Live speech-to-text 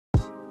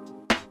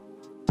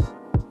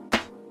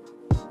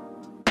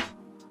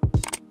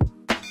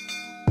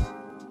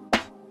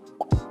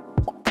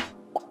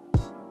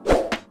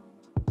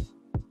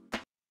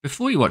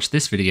Before you watch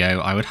this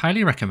video, I would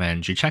highly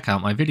recommend you check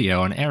out my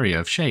video on area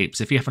of shapes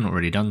if you haven't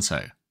already done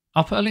so.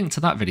 I'll put a link to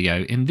that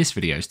video in this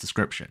video's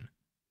description.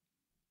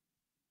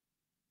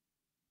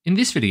 In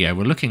this video,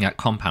 we're looking at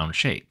compound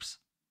shapes.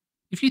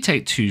 If you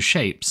take two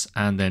shapes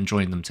and then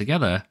join them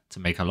together to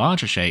make a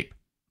larger shape,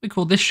 we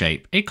call this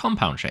shape a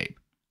compound shape.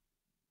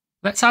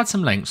 Let's add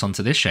some lengths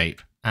onto this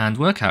shape and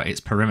work out its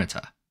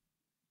perimeter.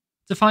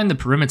 To find the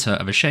perimeter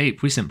of a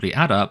shape, we simply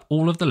add up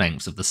all of the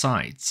lengths of the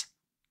sides.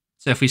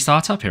 So if we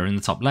start up here in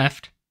the top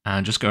left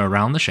and just go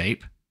around the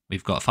shape,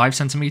 we've got 5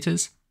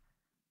 centimeters,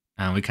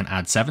 and we can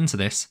add 7 to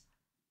this,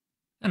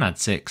 then add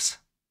 6,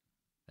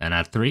 then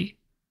add 3,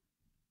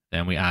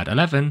 then we add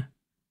 11,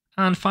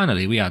 and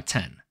finally we add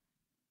 10.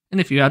 And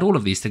if you add all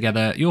of these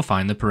together, you'll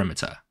find the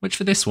perimeter, which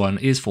for this one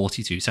is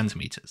 42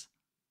 centimeters.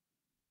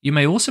 You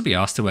may also be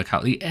asked to work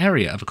out the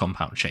area of a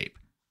compound shape.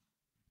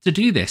 To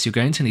do this, you're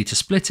going to need to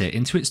split it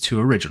into its two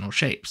original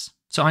shapes.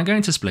 So I'm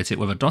going to split it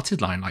with a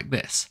dotted line like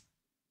this.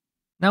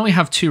 Now we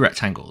have two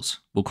rectangles.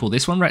 We'll call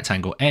this one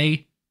rectangle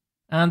A,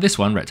 and this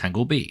one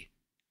rectangle B.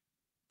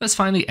 Let's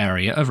find the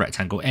area of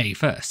rectangle A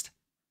first.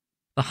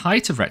 The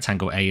height of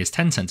rectangle A is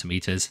 10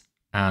 centimeters,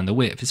 and the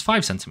width is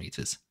 5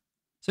 centimeters.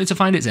 So to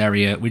find its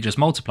area, we just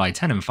multiply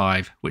 10 and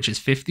 5, which is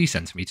 50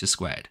 centimeters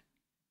squared.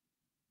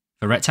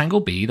 For rectangle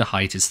B, the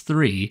height is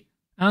 3,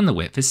 and the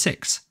width is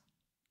 6.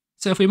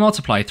 So if we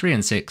multiply 3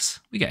 and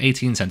 6, we get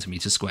 18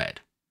 centimeters squared.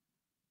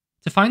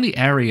 To find the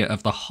area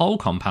of the whole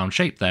compound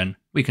shape then,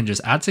 we can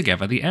just add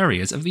together the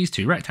areas of these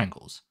two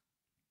rectangles.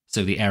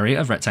 So the area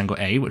of rectangle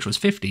A, which was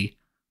 50,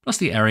 plus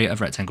the area of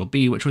rectangle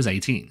B, which was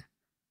 18.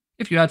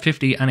 If you add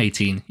 50 and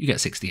 18, you get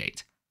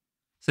 68.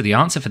 So the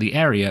answer for the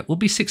area will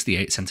be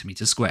 68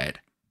 centimeters squared.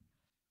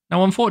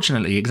 Now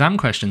unfortunately, exam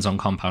questions on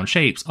compound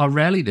shapes are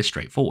rarely this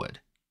straightforward.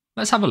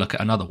 Let's have a look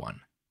at another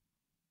one.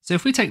 So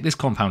if we take this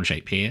compound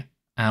shape here,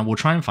 and we'll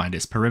try and find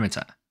its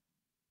perimeter.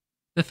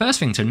 The first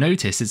thing to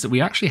notice is that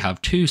we actually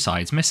have two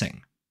sides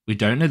missing. We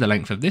don't know the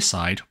length of this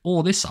side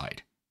or this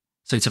side.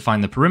 So to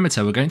find the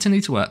perimeter, we're going to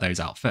need to work those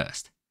out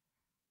first.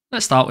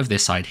 Let's start with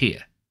this side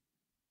here.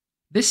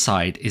 This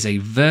side is a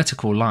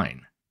vertical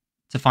line.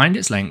 To find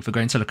its length, we're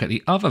going to look at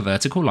the other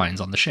vertical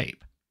lines on the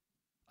shape.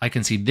 I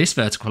can see this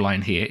vertical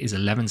line here is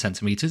 11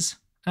 centimeters,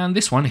 and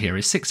this one here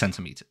is 6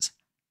 centimeters.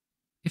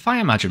 If I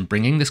imagine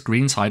bringing this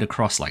green side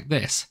across like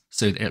this,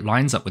 so that it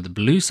lines up with the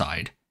blue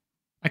side,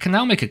 I can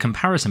now make a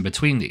comparison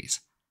between these.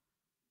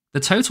 The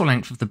total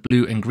length of the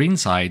blue and green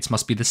sides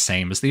must be the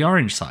same as the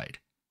orange side.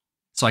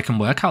 So I can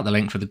work out the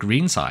length of the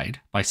green side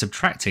by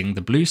subtracting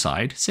the blue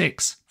side,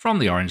 6, from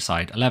the orange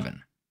side,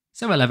 11.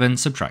 So 11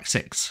 subtract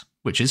 6,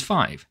 which is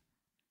 5.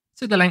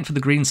 So the length of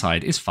the green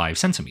side is 5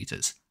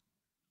 centimeters.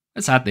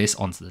 Let's add this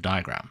onto the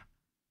diagram.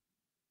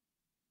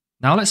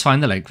 Now let's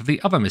find the length of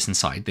the other missing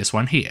side, this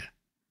one here.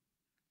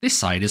 This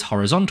side is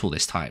horizontal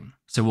this time,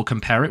 so we'll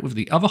compare it with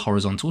the other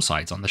horizontal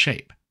sides on the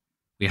shape.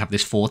 We have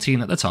this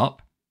 14 at the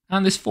top,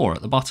 and this 4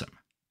 at the bottom.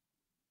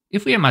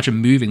 If we imagine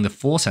moving the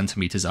 4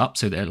 centimeters up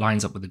so that it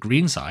lines up with the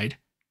green side,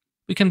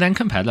 we can then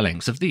compare the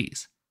lengths of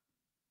these.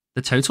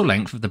 The total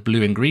length of the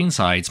blue and green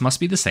sides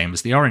must be the same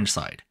as the orange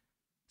side,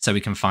 so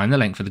we can find the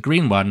length of the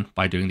green one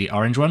by doing the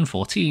orange one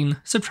 14,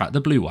 subtract the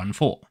blue one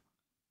 4.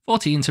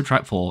 14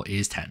 subtract 4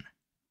 is 10.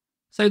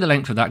 So the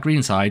length of that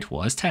green side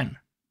was 10.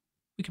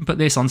 We can put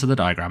this onto the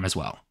diagram as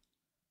well.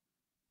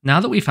 Now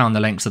that we've found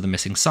the lengths of the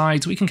missing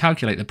sides, we can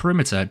calculate the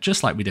perimeter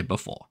just like we did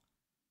before.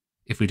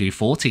 If we do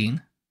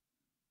 14,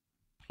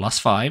 plus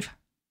 5,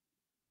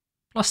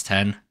 plus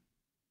 10,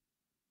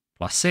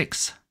 plus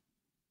 6,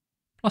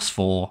 plus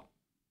 4,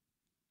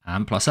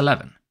 and plus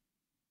 11.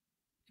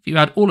 If you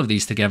add all of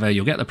these together,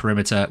 you'll get the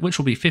perimeter, which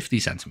will be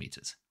 50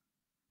 centimeters.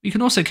 We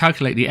can also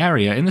calculate the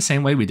area in the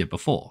same way we did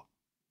before.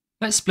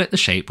 Let's split the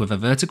shape with a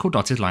vertical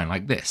dotted line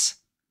like this.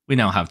 We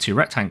now have two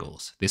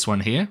rectangles, this one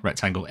here,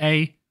 rectangle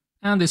A,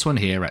 and this one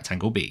here,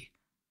 rectangle B.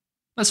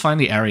 Let's find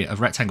the area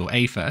of rectangle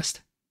A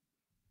first.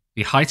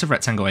 The height of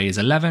rectangle A is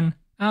 11,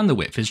 and the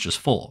width is just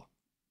 4.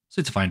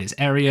 So to find its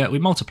area, we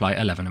multiply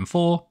 11 and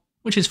 4,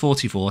 which is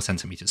 44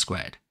 centimeters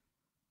squared.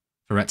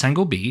 For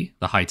rectangle B,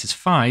 the height is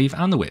 5,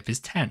 and the width is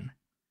 10.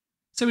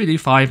 So we do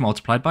 5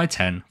 multiplied by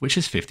 10, which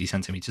is 50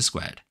 centimeters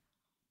squared.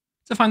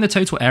 To find the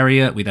total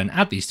area, we then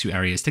add these two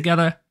areas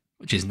together,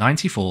 which is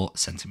 94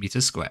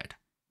 centimeters squared.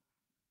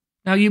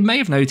 Now you may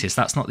have noticed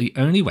that's not the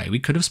only way we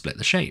could have split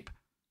the shape.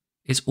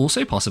 It's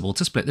also possible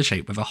to split the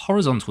shape with a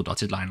horizontal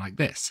dotted line like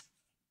this.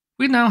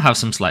 We now have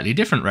some slightly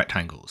different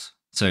rectangles.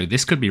 So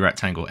this could be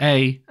rectangle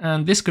A,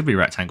 and this could be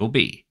rectangle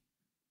B.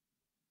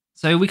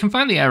 So we can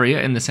find the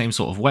area in the same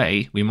sort of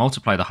way. We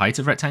multiply the height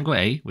of rectangle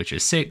A, which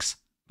is 6,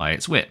 by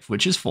its width,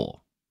 which is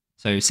 4.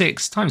 So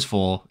 6 times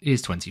 4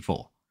 is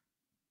 24.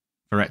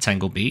 For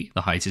rectangle B,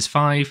 the height is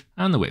 5,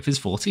 and the width is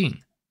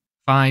 14.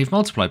 5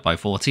 multiplied by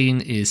 14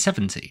 is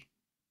 70.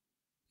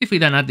 If we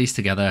then add these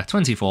together,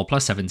 24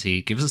 plus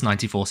 70 gives us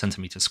 94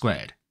 centimeters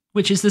squared,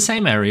 which is the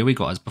same area we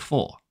got as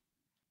before.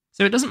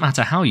 So it doesn't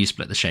matter how you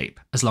split the shape,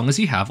 as long as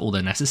you have all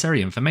the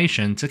necessary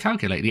information to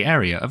calculate the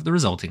area of the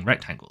resulting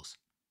rectangles.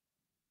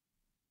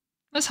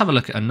 Let's have a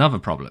look at another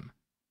problem.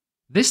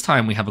 This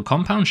time we have a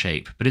compound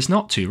shape, but it's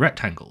not two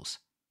rectangles.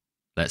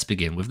 Let's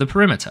begin with the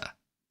perimeter.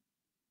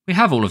 We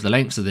have all of the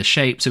lengths of this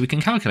shape, so we can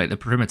calculate the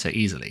perimeter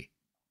easily.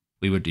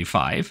 We would do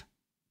 5,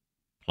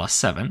 plus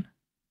 7,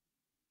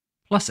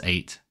 plus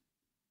 8,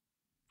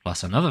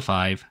 plus another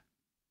 5,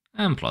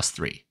 and plus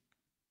 3.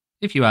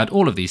 If you add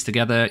all of these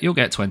together, you'll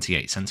get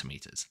 28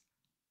 centimeters.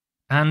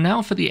 And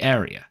now for the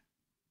area.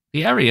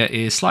 The area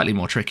is slightly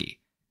more tricky.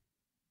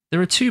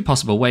 There are two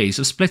possible ways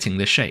of splitting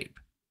this shape.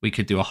 We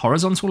could do a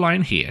horizontal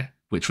line here,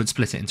 which would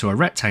split it into a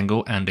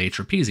rectangle and a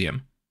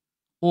trapezium,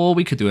 or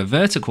we could do a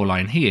vertical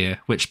line here,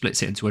 which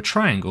splits it into a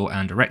triangle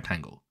and a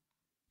rectangle.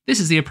 This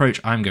is the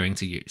approach I'm going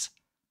to use.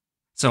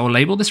 So I'll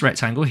label this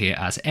rectangle here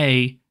as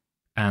A,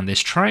 and this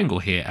triangle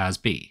here as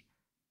B.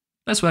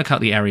 Let's work out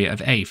the area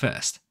of A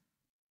first.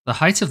 The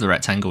height of the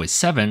rectangle is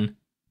 7,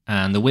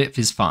 and the width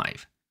is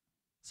 5.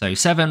 So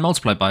 7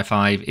 multiplied by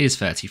 5 is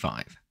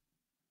 35.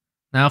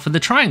 Now for the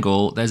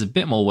triangle, there's a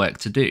bit more work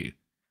to do.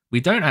 We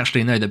don't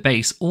actually know the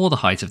base or the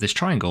height of this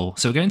triangle,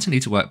 so we're going to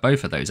need to work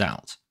both of those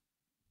out.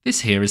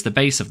 This here is the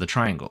base of the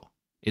triangle.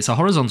 It's a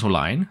horizontal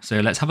line, so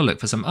let's have a look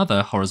for some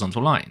other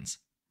horizontal lines.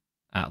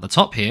 At the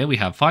top here, we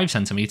have 5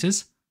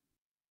 centimeters.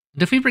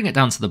 And if we bring it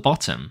down to the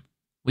bottom,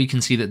 we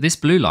can see that this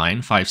blue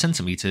line, 5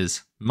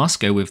 centimeters, must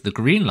go with the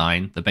green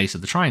line, the base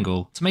of the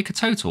triangle, to make a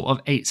total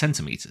of 8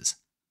 centimeters.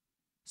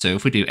 So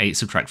if we do 8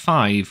 subtract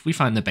 5, we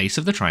find the base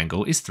of the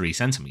triangle is 3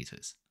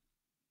 centimeters.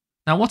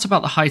 Now what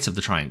about the height of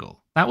the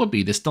triangle? That would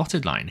be this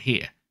dotted line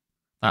here.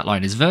 That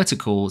line is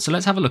vertical, so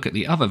let's have a look at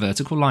the other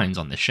vertical lines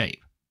on this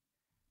shape.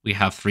 We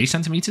have 3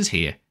 centimeters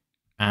here,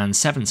 and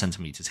 7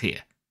 centimeters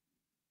here.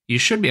 You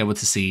should be able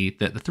to see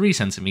that the 3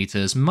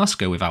 centimeters must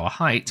go with our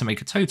height to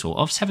make a total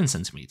of 7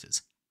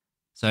 centimeters.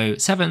 So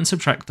 7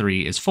 subtract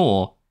 3 is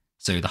 4,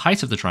 so the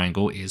height of the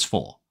triangle is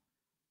 4.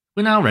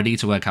 We're now ready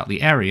to work out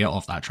the area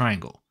of that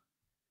triangle.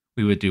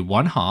 We would do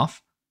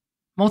 1/2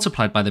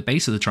 multiplied by the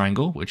base of the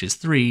triangle, which is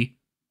 3,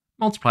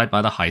 multiplied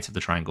by the height of the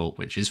triangle,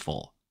 which is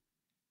 4.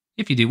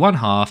 If you do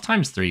 1/2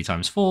 times 3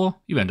 times 4,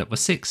 you end up with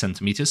 6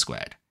 centimeters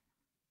squared.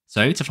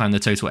 So to find the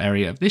total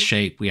area of this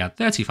shape, we add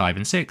 35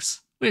 and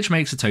 6, which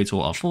makes a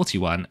total of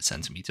 41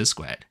 centimeters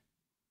squared.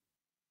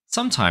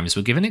 Sometimes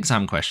we're given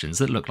exam questions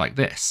that look like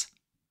this.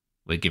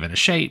 We're given a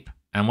shape,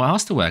 and we're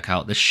asked to work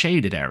out the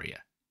shaded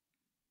area.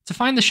 To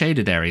find the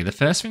shaded area, the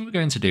first thing we're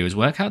going to do is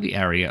work out the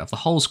area of the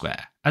whole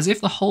square, as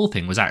if the whole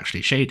thing was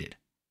actually shaded.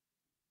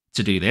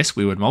 To do this,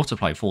 we would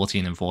multiply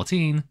 14 and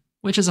 14,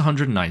 which is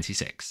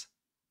 196.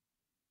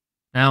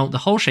 Now, the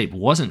whole shape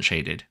wasn't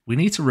shaded, we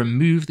need to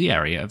remove the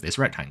area of this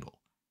rectangle.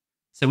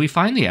 So we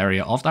find the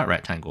area of that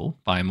rectangle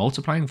by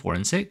multiplying 4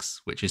 and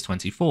 6, which is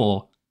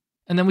 24,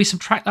 and then we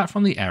subtract that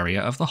from the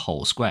area of the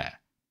whole square.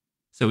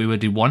 So we would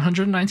do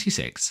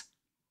 196,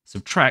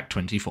 subtract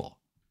 24,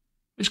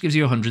 which gives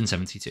you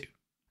 172.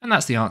 And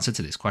that's the answer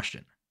to this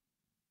question.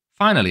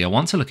 Finally, I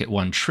want to look at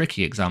one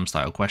tricky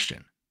exam-style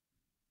question.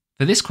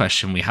 For this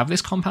question, we have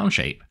this compound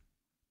shape,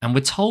 and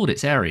we're told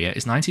its area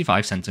is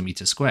 95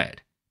 centimeters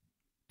squared,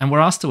 and we're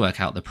asked to work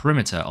out the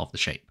perimeter of the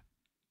shape.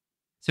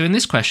 So in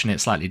this question,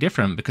 it's slightly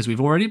different because we've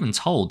already been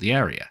told the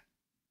area.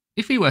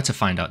 If we were to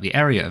find out the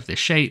area of this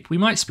shape, we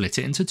might split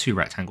it into two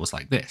rectangles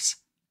like this.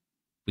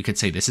 We could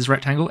say this is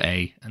rectangle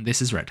A and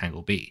this is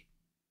rectangle B.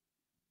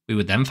 We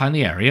would then find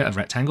the area of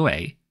rectangle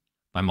A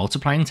by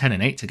multiplying 10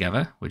 and 8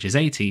 together, which is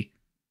 80,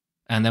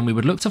 and then we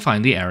would look to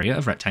find the area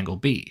of rectangle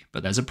B,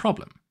 but there's a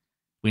problem.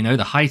 We know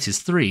the height is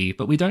 3,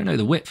 but we don't know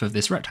the width of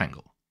this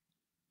rectangle.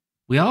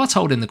 We are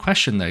told in the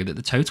question though that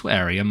the total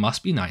area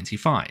must be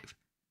 95.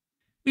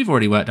 We've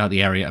already worked out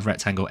the area of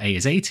rectangle A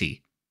is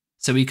 80,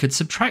 so we could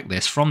subtract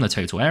this from the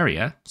total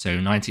area, so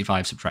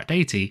 95 subtract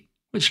 80,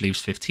 which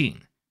leaves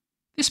 15.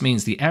 This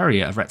means the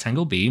area of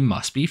rectangle B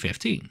must be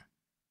 15.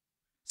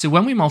 So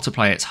when we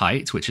multiply its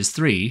height, which is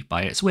 3,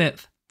 by its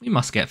width, we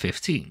must get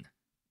 15.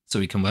 So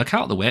we can work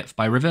out the width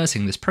by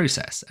reversing this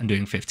process and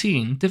doing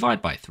 15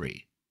 divided by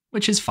 3,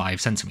 which is 5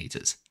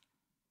 centimeters.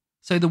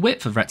 So the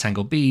width of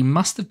rectangle B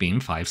must have been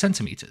 5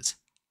 centimeters.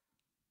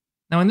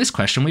 Now in this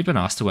question, we've been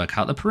asked to work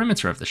out the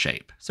perimeter of the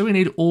shape, so we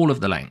need all of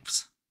the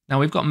lengths. Now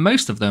we've got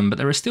most of them, but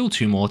there are still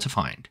 2 more to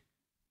find.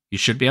 You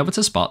should be able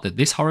to spot that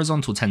this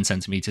horizontal 10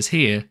 centimeters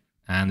here,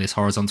 and this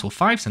horizontal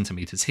 5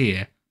 centimeters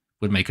here,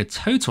 would make a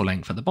total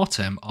length at the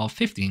bottom of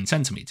 15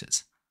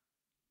 centimeters.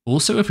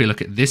 Also, if we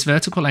look at this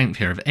vertical length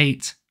here of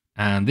 8,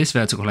 and this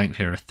vertical length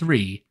here of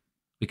 3,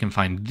 we can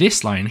find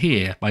this line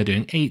here by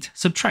doing 8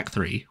 subtract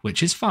 3,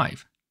 which is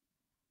 5.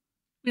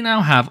 We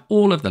now have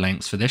all of the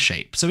lengths for this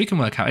shape, so we can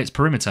work out its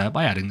perimeter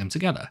by adding them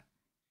together.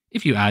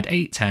 If you add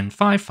 8, 10,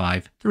 5,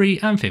 5, 3,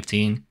 and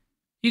 15,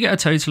 you get a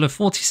total of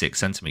 46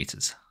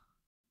 centimeters.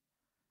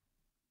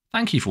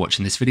 Thank you for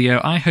watching this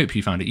video, I hope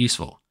you found it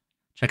useful.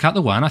 Check out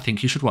the one I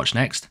think you should watch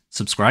next,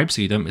 subscribe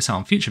so you don't miss out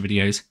on future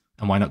videos,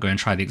 and why not go and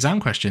try the exam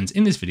questions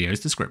in this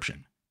video's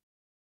description.